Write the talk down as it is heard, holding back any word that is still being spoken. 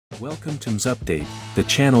Welcome to MxGP Update, the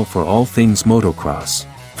channel for all things motocross.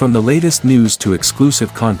 From the latest news to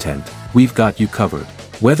exclusive content, we've got you covered.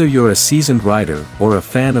 Whether you're a seasoned rider or a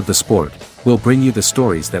fan of the sport, we'll bring you the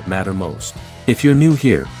stories that matter most. If you're new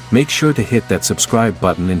here, make sure to hit that subscribe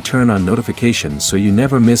button and turn on notifications so you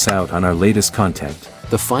never miss out on our latest content.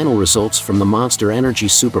 The final results from the Monsterenergy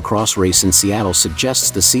Supercross race in Seattle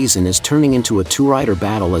suggests the season is turning into a two-rider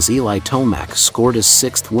battle as Tomac scored his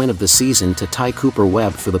sixth win of the season to tie Cooper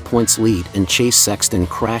Webb for the points lead, and Chase Sexton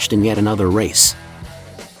crashed in yet another race.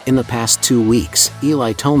 In the past 2 weeks,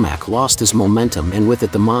 Tomac lost his momentum and with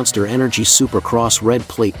it the Monsterenergy Supercross red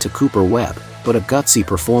plate to Cooper Webb, but a gutsy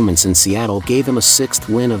performance in Seattle gave him a sixth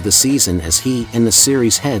win of the season as he and the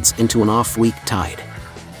series heads into an off-week tied.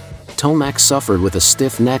 Tomac suffered with a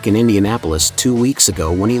stiff neck in Indianapolis 2 weeks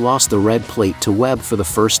ago when he lost the red plate to Webb for the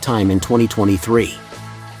first time in 2023.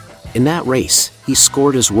 In that race, he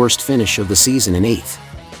scored his worst finish of the season in 8th.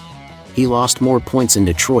 He lost more points in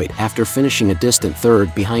Detroit after finishing a distant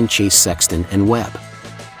third behind Chase Sexton and Webb.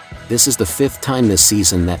 This is the 5th time this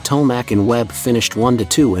season that Tomac and Webb finished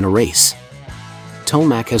 1-2 in a race.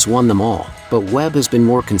 Tomac has won them all, but Webb has been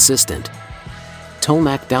more consistent.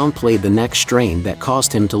 Tomac downplayed the neck strain that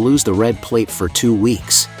caused him to lose the red plate for 2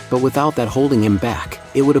 weeks, but without that holding him back,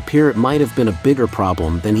 it would appear it might have been a bigger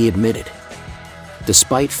problem than he admitted.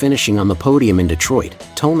 Despite finishing on the podium in Detroit,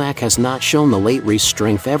 Tomac has not shown the late race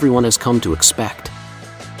strength everyone has come to expect.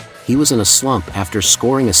 He was in a slump after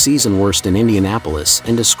scoring a season worst in Indianapolis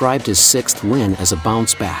and described his 6th win as a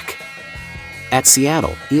bounce back. At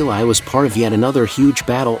Seattle, Eli was part of yet another huge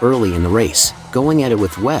battle early in the race, going at it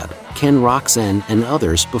with Webb, Ken Roxen and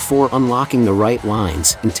others before unlocking the right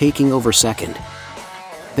lines and taking over second.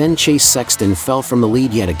 Then Chase Sexton fell from the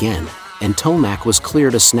lead yet again, and Tomac was clear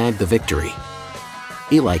to snag the victory.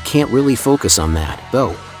 Eli can't really focus on that,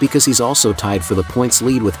 though, because he's also tied for the points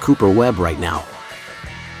lead with Cooper Webb right now.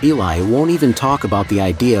 Eli won't even talk about the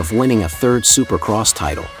idea of winning a 3rd Supercross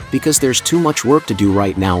title, because there's too much work to do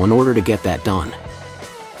right now in order to get that done.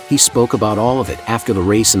 He spoke about all of it after the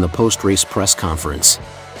race in the post-race press conference.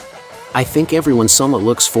 "I think everyone somewhat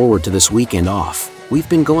looks forward to this weekend off. We've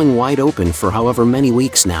been going wide open for however many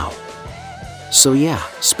weeks now. So yeah,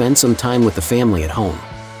 spend some time with the family at home.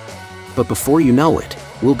 But before you know it,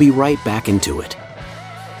 we'll be right back into it."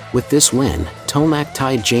 With this win, Tomac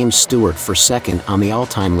tied James Stewart for second on the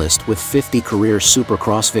all-time list with 50 career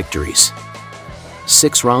Supercross victories.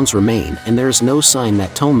 6 rounds remain and there is no sign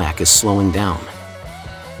that Tomac is slowing down.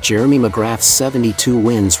 Jeremy McGrath's 72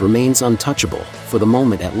 wins remains untouchable, for the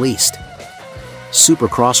moment at least.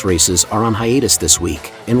 Supercross races are on hiatus this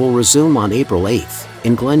week, and will resume on April 8th,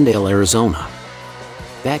 in Glendale, Arizona.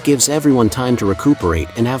 That gives everyone time to recuperate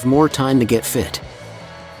and have more time to get fit.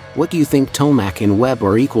 What do you think? Tomac and Webb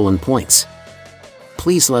are equal in points?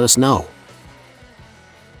 Please let us know.